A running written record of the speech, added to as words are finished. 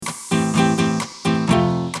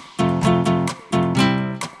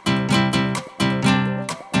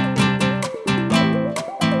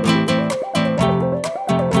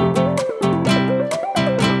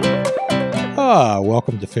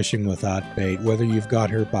to Fishing Without Bait. Whether you've got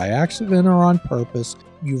here by accident or on purpose,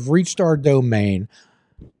 you've reached our domain.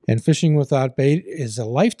 And Fishing Without Bait is a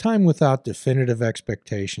lifetime without definitive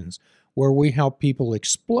expectations, where we help people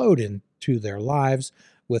explode into their lives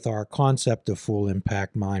with our concept of full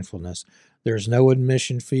impact mindfulness. There's no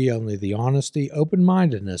admission fee, only the honesty,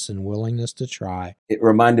 open-mindedness, and willingness to try. It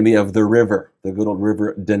reminded me of the river, the good old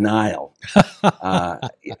river denial.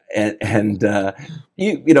 And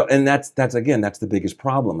that's again, that's the biggest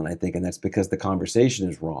problem. And I think, and that's because the conversation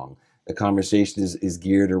is wrong. The conversation is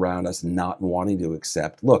geared around us not wanting to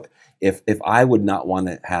accept. Look, if I would not want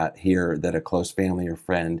to hear that a close family or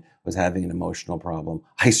friend was having an emotional problem,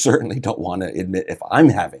 I certainly don't want to admit if I'm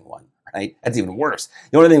having one. Right? That's even worse.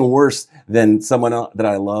 The only thing worse than someone else that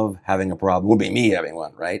I love having a problem would be me having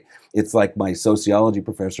one, right? It's like my sociology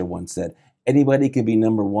professor once said, anybody can be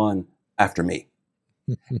number one after me.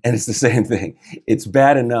 And it's the same thing. It's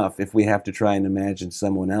bad enough if we have to try and imagine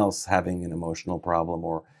someone else having an emotional problem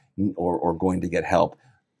or going to get help.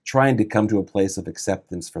 Trying to come to a place of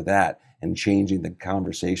acceptance for that and changing the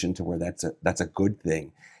conversation to where that's a good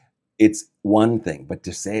thing. It's one thing, but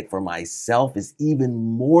to say it for myself is even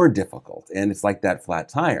more difficult. And it's like that flat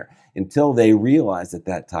tire. Until they realize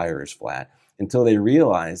that tire is flat, until they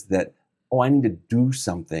realize that, I need to do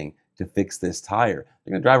something to fix this tire,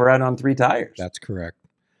 they're going to drive around on 3 tires. That's correct.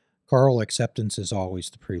 Carl, acceptance is always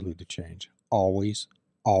the prelude to change. Always,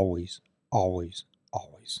 always, always,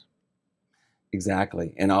 always.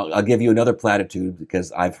 Exactly. And I'll give you another platitude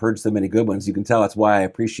because I've heard so many good ones. You can tell that's why I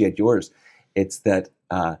appreciate yours. It's that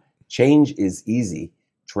change is easy,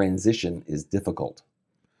 transition is difficult.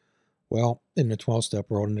 Well, in the 12-step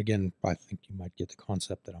world, and again, I think you might get the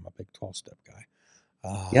concept that I'm a big 12-step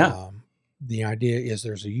guy. Yeah. The idea is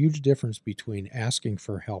there's a huge difference between asking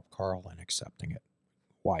for help, Carl, and accepting it.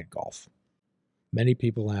 Wide gulf. Many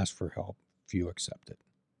people ask for help, few accept it.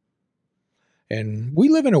 And we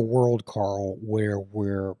live in a world, Carl, where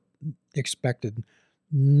we're expected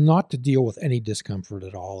not to deal with any discomfort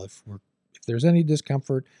at all. If there's any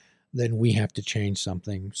discomfort, then we have to change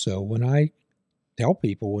something. So when I tell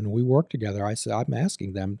people, when we work together, I say I'm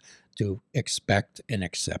asking them to expect and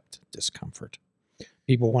accept discomfort.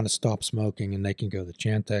 People want to stop smoking, and they can go the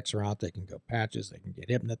Chantix route, they can go patches, they can get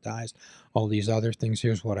hypnotized, all these other things.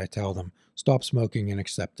 Here's what I tell them: stop smoking and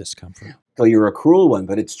accept discomfort. So you're a cruel one,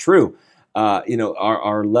 but it's true.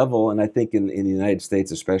 Our level, and I think in the United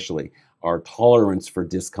States especially, our tolerance for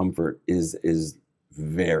discomfort is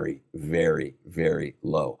very, very, very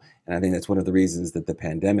low. And I think that's one of the reasons that the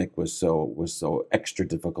pandemic was so extra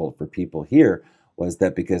difficult for people here, was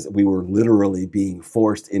that because we were literally being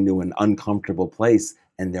forced into an uncomfortable place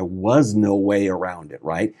and there was no way around it,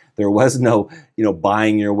 right? There was no,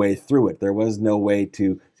 buying your way through it. There was no way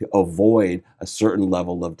to avoid a certain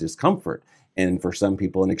level of discomfort. And for some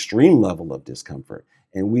people, an extreme level of discomfort.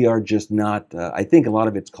 And we are just not, I think a lot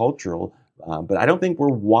of it's cultural, but I don't think we're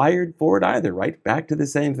wired for it either, right? Back to the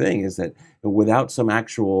same thing, is that without some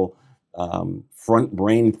actual front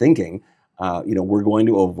brain thinking, we're going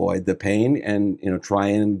to avoid the pain and, try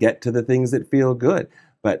and get to the things that feel good.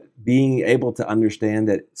 But being able to understand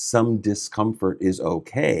that some discomfort is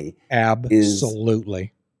okay.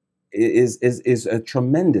 Absolutely. Is a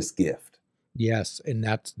tremendous gift. Yes, and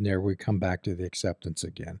that's there we come back to the acceptance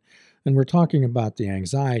again. And we're talking about the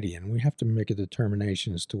anxiety, and we have to make a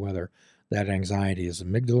determination as to whether that anxiety is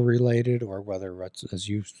amygdala related or whether it's, as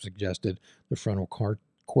you suggested, the frontal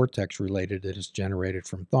cortex related. It is generated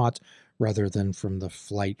from thoughts rather than from the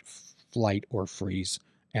flight or freeze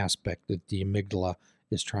aspect that the amygdala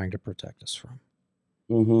is trying to protect us from.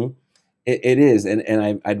 Mm-hmm. It is,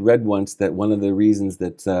 and I'd read once that one of the reasons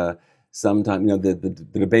that sometimes, the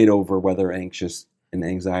debate over whether anxious and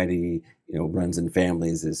anxiety, runs in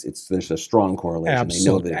families there's a strong correlation.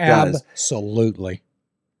 Absolutely. They know that it does. Absolutely.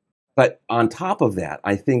 But on top of that,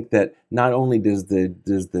 I think that not only does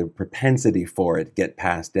the propensity for it get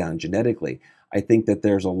passed down genetically, I think that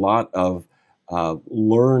there's a lot of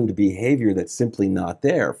learned behavior that's simply not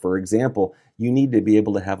there. For example, you need to be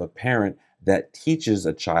able to have a parent that teaches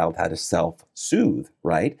a child how to self-soothe,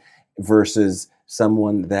 right? Versus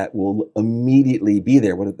someone that will immediately be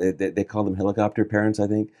there. What they call them, helicopter parents, I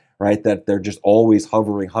think, right? That they're just always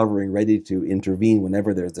hovering, ready to intervene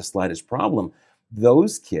whenever there's the slightest problem.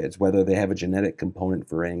 Those kids, whether they have a genetic component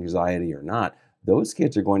for anxiety or not, those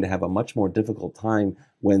kids are going to have a much more difficult time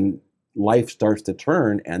when life starts to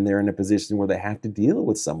turn and they're in a position where they have to deal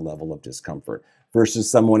with some level of discomfort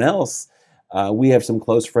versus someone else. We have some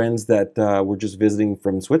close friends that were just visiting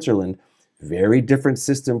from Switzerland. Very different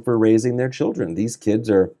system for raising their children. These kids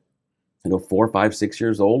are, 4, 5, 6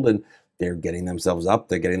 years old, and they're getting themselves up,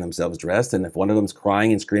 they're getting themselves dressed, and if one of them's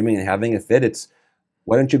crying and screaming and having a fit, it's,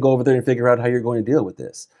 why don't you go over there and figure out how you're going to deal with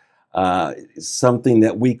this? Something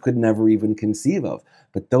that we could never even conceive of.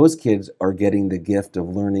 But those kids are getting the gift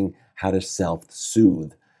of learning how to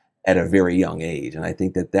self-soothe at a very young age, and I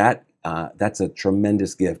think that's a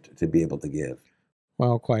tremendous gift to be able to give.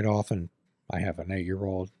 Well, quite often I have an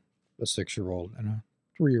 8-year-old, a 6-year-old, and a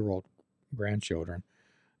 3-year-old grandchildren.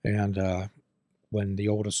 And when the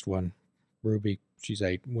oldest one, Ruby, she's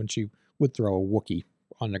 8, when she would throw a Wookiee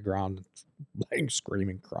on the ground, laying,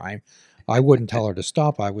 screaming, crying, I wouldn't tell her to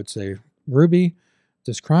stop. I would say, Ruby,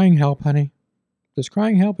 does crying help, honey? Does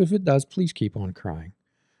crying help? If it does, please keep on crying.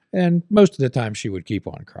 And most of the time she would keep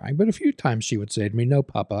on crying. But a few times she would say to me, no,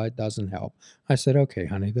 Papa, it doesn't help. I said, okay,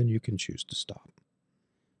 honey, then you can choose to stop.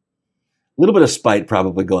 A little bit of spite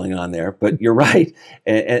probably going on there, but you're right,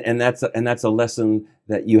 and that's a lesson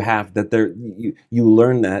that you have, that you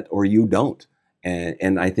learn that or you don't,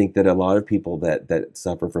 and I think that a lot of people that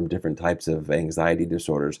suffer from different types of anxiety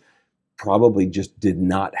disorders probably just did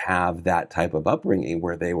not have that type of upbringing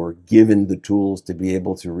where they were given the tools to be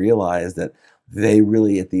able to realize that they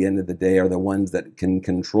really, at the end of the day, are the ones that can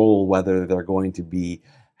control whether they're going to be,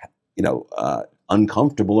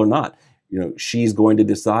 uncomfortable or not. She's going to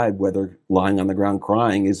decide whether lying on the ground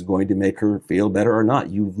crying is going to make her feel better or not.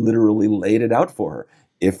 You've literally laid it out for her.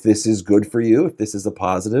 If this is good for you, if this is a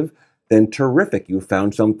positive, then terrific. You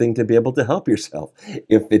found something to be able to help yourself.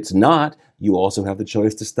 If it's not, you also have the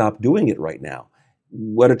choice to stop doing it right now.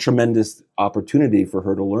 What a tremendous opportunity for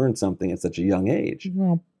her to learn something at such a young age.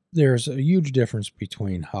 Well, there's a huge difference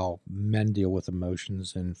between how men deal with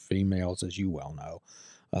emotions and females, as you well know.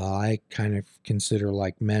 I kind of consider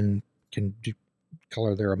like men can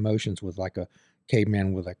color their emotions with like a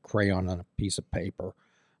caveman with a crayon on a piece of paper,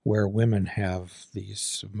 where women have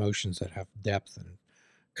these emotions that have depth and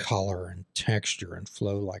color and texture and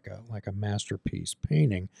flow like a masterpiece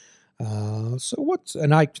painting.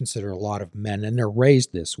 And I consider a lot of men, and they're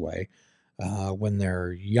raised this way. When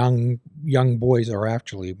they're young boys are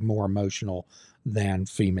actually more emotional than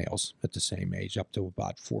females at the same age, up to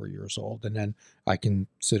about 4 years old. And then I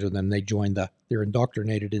consider them, they're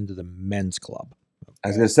indoctrinated into the men's club. Okay? I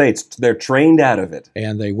was going to say, they're trained out of it.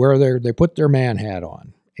 And they put their man hat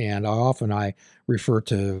on. And I refer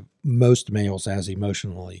to most males as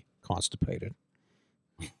emotionally constipated.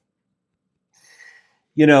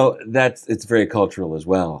 It's very cultural as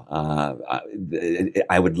well.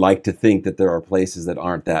 I would like to think that there are places that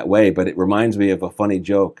aren't that way, but it reminds me of a funny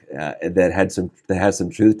joke that has some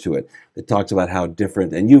truth to it. That talks about how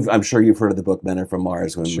different, and I'm sure you've heard of the book Men Are From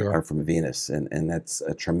Mars, Women Sure. Are From Venus, and that's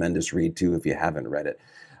a tremendous read too if you haven't read it.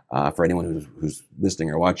 For anyone who's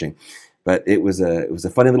listening or watching. But it was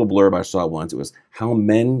a funny little blurb I saw once. It was how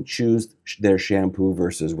men choose their shampoo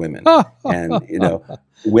versus women. And,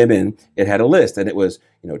 women, it had a list, and it was,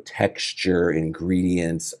 texture,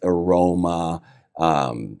 ingredients, aroma,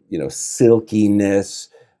 silkiness,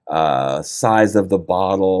 size of the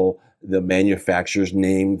bottle, the manufacturer's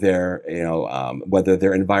name, their, whether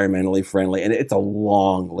they're environmentally friendly. And it's a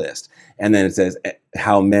long list. And then it says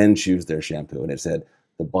how men choose their shampoo. And it said,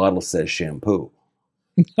 the bottle says shampoo.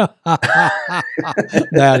 That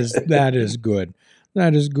is good.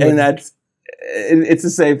 That is good. And it's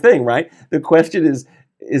the same thing, right? The question is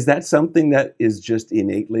that something that is just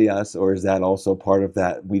innately us, or is that also part of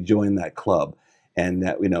that we join that club, and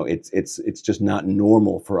that it's just not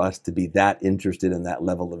normal for us to be that interested in that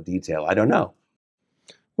level of detail? I don't know.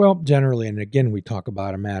 Well, generally, and again, we talk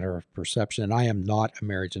about a matter of perception. And I am not a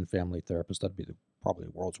marriage and family therapist. That'd be probably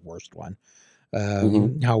the world's worst one.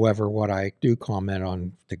 However, what I do comment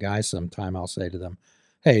on to guys sometime, I'll say to them,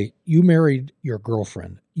 hey, you married your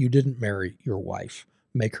girlfriend. You didn't marry your wife.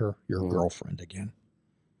 Make her your girlfriend again.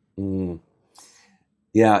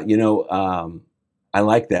 Yeah, I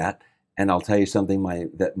like that. And I'll tell you something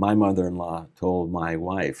that my mother-in-law told my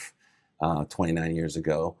wife 29 years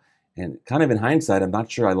ago. And kind of in hindsight, I'm not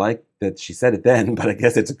sure I like that she said it then, but I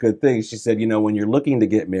guess it's a good thing. She said, when you're looking to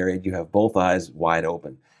get married, you have both eyes wide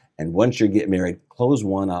open. And once you get married, close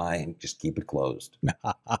one eye and just keep it closed.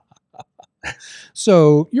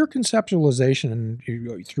 So your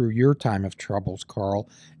conceptualization through your time of troubles, Carl,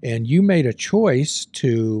 and you made a choice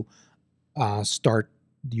to start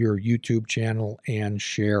your YouTube channel and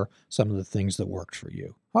share some of the things that worked for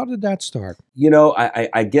you. How did that start?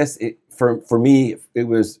 I guess for me, it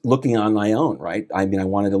was looking on my own, right? I mean, I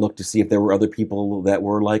wanted to look to see if there were other people that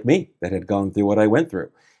were like me, that had gone through what I went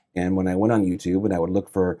through. And when I went on YouTube and I would look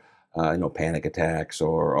for, panic attacks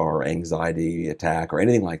or anxiety attack or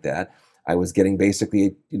anything like that, I was getting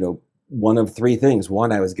basically, one of three things.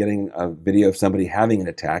 One, I was getting a video of somebody having an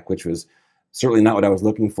attack, which was certainly not what I was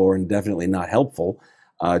looking for and definitely not helpful.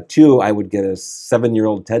 Two, I would get a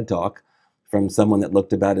 7-year-old TED Talk from someone that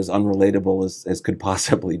looked about as unrelatable as could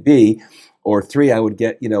possibly be. Or three, I would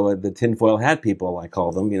get, the tinfoil hat people, I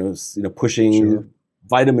call them, pushing Sure.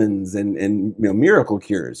 vitamins and miracle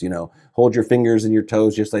cures, hold your fingers and your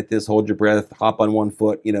toes just like this, hold your breath, hop on one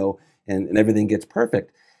foot, and everything gets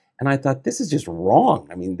perfect. And I thought, this is just wrong.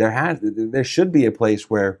 I mean, there should be a place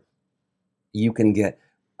where you can get,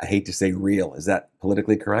 I hate to say real, is that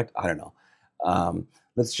politically correct? I don't know.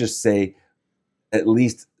 Let's just say at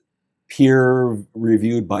least peer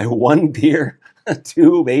reviewed by one peer,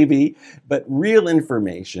 two maybe, but real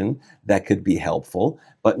information that could be helpful.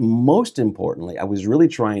 But most importantly, I was really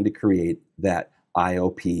trying to create that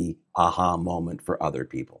IOP aha moment for other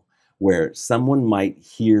people, where someone might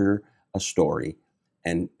hear a story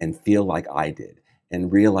and feel like I did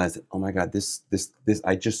and realize that, oh my God, this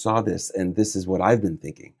I just saw this and this is what I've been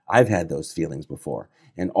thinking. I've had those feelings before,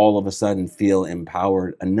 and all of a sudden feel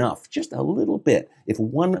empowered enough, just a little bit. If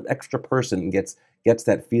one extra person gets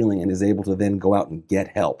that feeling and is able to then go out and get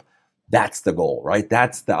help, that's the goal, right?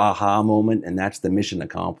 That's the aha moment, and that's the mission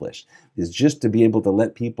accomplished, is just to be able to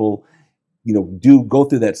let people, go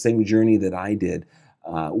through that same journey that I did,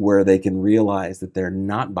 where they can realize that they're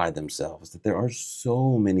not by themselves, that there are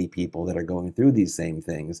so many people that are going through these same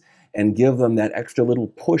things, and give them that extra little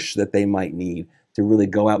push that they might need to really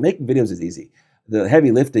go out. Making videos is easy. The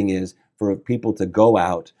heavy lifting is for people to go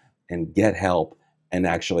out and get help and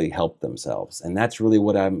actually help themselves. And that's really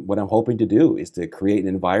what I'm hoping to do, is to create an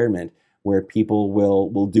environment where people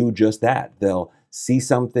will do just that. They'll see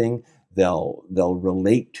something, they'll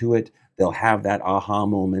relate to it, they'll have that aha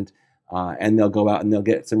moment, and they'll go out and they'll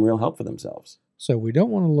get some real help for themselves. So we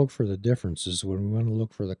don't want to look for the differences when we want to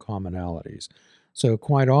look for the commonalities. So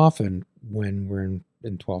quite often when we're in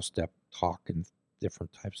 12-step talk and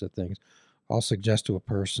different types of things, I'll suggest to a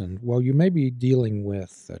person, well, you may be dealing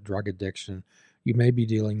with drug addiction, you may be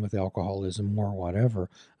dealing with alcoholism or whatever.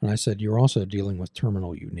 And I said, you're also dealing with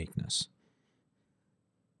terminal uniqueness.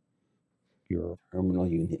 Terminal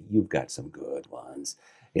unit, you've got some good ones.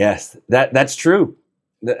 Yes, that's true.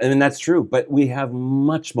 I mean, that's true. But we have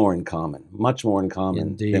much more in common than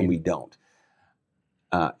Indeed. we don't.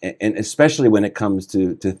 And especially when it comes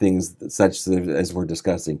to things such as we're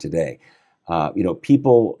discussing today.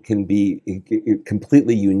 People can be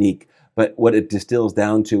completely unique, but what it distills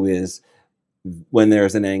down to is when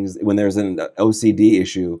there's an OCD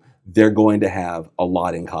issue, they're going to have a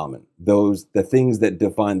lot in common. The things that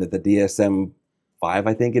define that the DSM-5,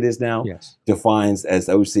 I think it is now, Yes. defines as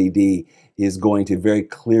OCD is going to very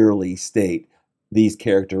clearly state these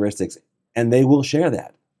characteristics, and they will share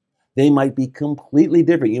that. They might be completely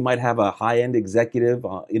different. You might have a high-end executive,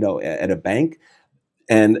 at a bank,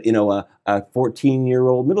 and a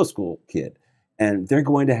 14-year-old middle school kid, and they're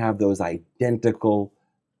going to have those identical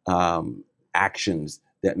actions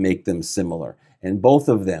that make them similar. And both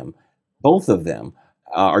of them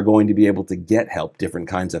are going to be able to get help, different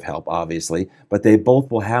kinds of help, obviously, but they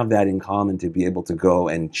both will have that in common, to be able to go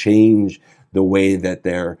and change the way that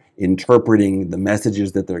they're interpreting the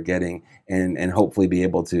messages that they're getting, and hopefully be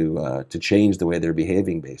able to change the way they're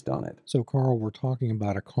behaving based on it. So, Carl, we're talking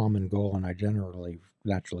about a common goal, and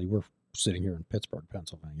naturally, we're sitting here in Pittsburgh,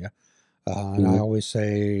 Pennsylvania. And I always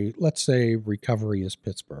say, let's say recovery is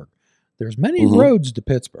Pittsburgh. There's many roads to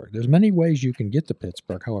Pittsburgh. There's many ways you can get to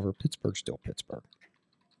Pittsburgh. However, Pittsburgh's still Pittsburgh.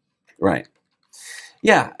 Right.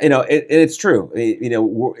 Yeah, it's true.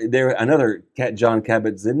 There another John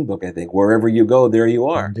Kabat-Zinn book, I think. Wherever you go, there you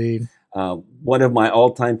are. Indeed. One of my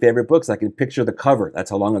all-time favorite books. I can picture the cover. That's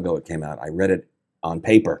how long ago it came out. I read it on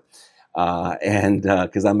paper, and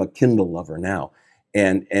because I'm a Kindle lover now.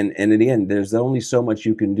 And in the end, there's only so much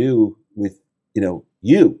you can do with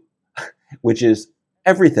you, which is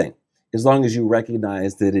everything, as long as you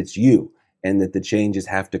recognize that it's you and that the changes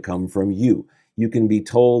have to come from you. You can be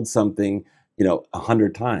told something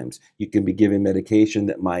 100 times. You can be given medication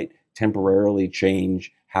that might temporarily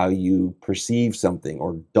change how you perceive something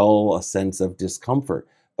or dull a sense of discomfort.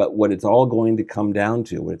 But what it's all going to come down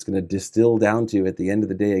to, what it's going to distill down to at the end of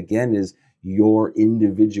the day, again, is your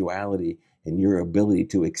individuality and your ability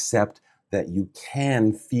to accept that you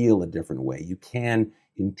can feel a different way. You can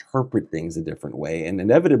interpret things a different way. And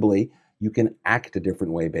inevitably, you can act a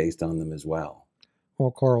different way based on them as well.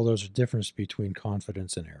 Well, Carl, there's a difference between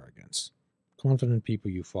confidence and arrogance. Confident people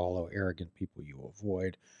you follow, arrogant people you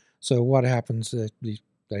avoid. So what happens? One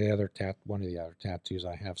of the other tattoos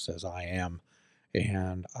I have says "I am,"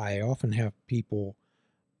 and I often have people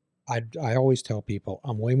I always tell people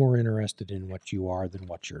I'm way more interested in what you are than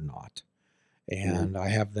what you're not. And I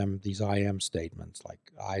have them, these I am statements, like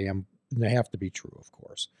I am, and they have to be true, of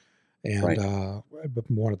course. And Right. but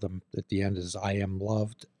one of them at the end is I am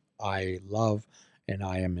loved, I love, and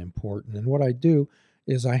I am important. And what I do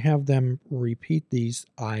is I have them repeat these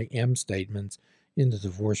I am statements into the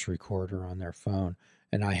voice recorder on their phone,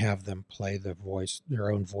 and I have them play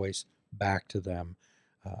their own voice back to them.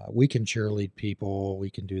 We can cheerlead people, we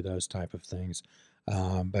can do those type of things.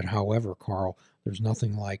 But however, Carl, there's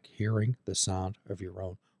nothing like hearing the sound of your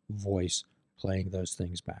own voice playing those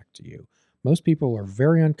things back to you. Most people are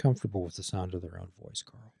very uncomfortable with the sound of their own voice,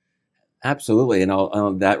 Carl. Absolutely,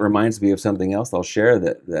 and that reminds me of something else I'll share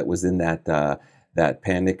that was in that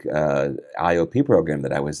Panic IOP program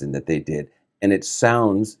that I was in that they did, and it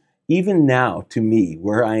sounds even now to me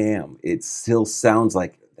where I am, it still sounds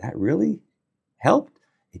like that really helped.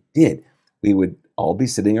 It did. We would all be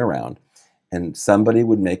sitting around, and somebody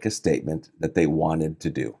would make a statement that they wanted to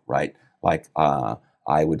do, right? Like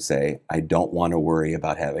I would say, I don't want to worry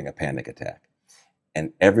about having a panic attack,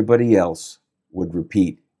 and everybody else would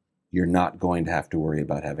repeat, you're not going to have to worry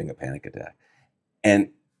about having a panic attack. And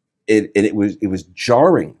it was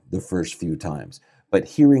jarring the first few times, but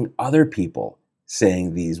hearing other people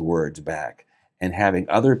saying these words back and having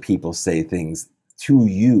other people say things to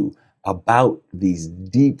you about these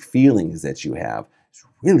deep feelings that you have is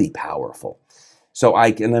really powerful. So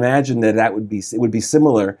I can imagine that it would be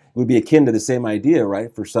similar, it would be akin to the same idea,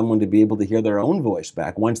 right? For someone to be able to hear their own voice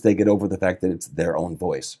back once they get over the fact that it's their own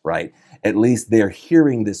voice, right? At least they're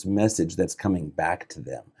hearing this message that's coming back to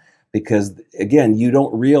them. Because again, you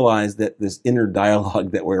don't realize that this inner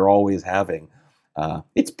dialogue that we're always having,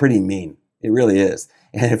 it's pretty mean. It really is.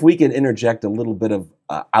 And if we can interject a little bit of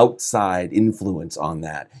outside influence on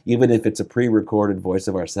that, even if it's a pre-recorded voice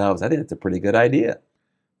of ourselves, I think it's a pretty good idea.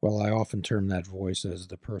 Well, I often term that voice as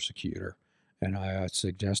the persecutor. And I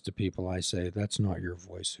suggest to people, I say, that's not your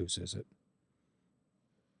voice. Whose is it?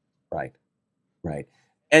 Right. Right.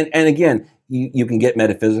 And again, you can get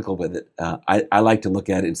metaphysical with it. I like to look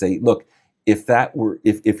at it and say, look,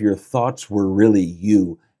 if your thoughts were really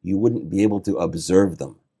you, you wouldn't be able to observe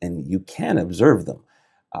them, and you can observe them.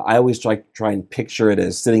 I always try and picture it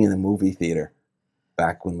as sitting in a movie theater,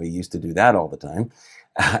 back when we used to do that all the time.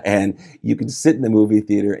 And you can sit in the movie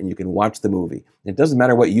theater and you can watch the movie. It doesn't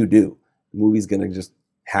matter what you do. The movie's going to just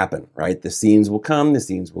happen, right? The scenes will come, the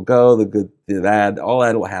scenes will go, the good, the bad, all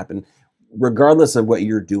that will happen, regardless of what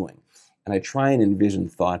you're doing. And I try and envision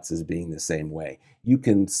thoughts as being the same way. You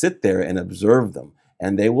can sit there and observe them,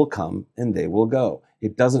 and they will come and they will go.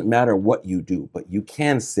 It doesn't matter what you do, but you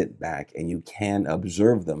can sit back and you can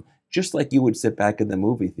observe them, just like you would sit back in the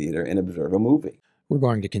movie theater and observe a movie. We're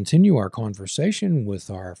going to continue our conversation with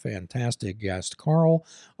our fantastic guest, Carl,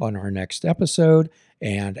 on our next episode.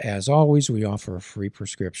 And as always, we offer a free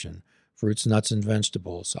prescription: fruits, nuts, and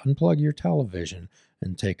vegetables. Unplug your television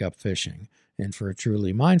and take up fishing. And for a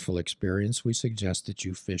truly mindful experience, we suggest that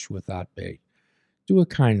you fish without bait. Do a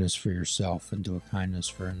kindness for yourself and do a kindness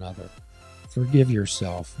for another. Forgive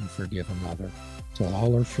yourself and forgive another. Till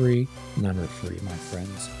all are free, none are free, my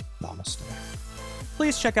friends. Namaste.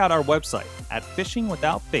 Please check out our website at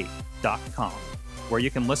fishingwithoutbait.com, where you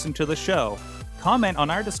can listen to the show, comment on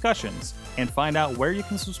our discussions, and find out where you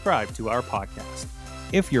can subscribe to our podcast.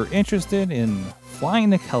 If you're interested in flying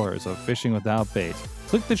the colors of Fishing Without Bait,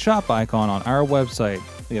 click the shop icon on our website.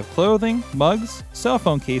 We have clothing, mugs, cell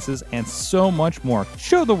phone cases, and so much more.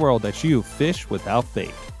 Show the world that you fish without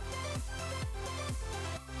bait.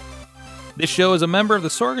 This show is a member of the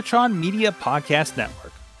Sorgatron Media Podcast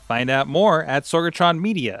Network. Find out more at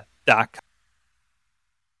sorgatronmedia.com.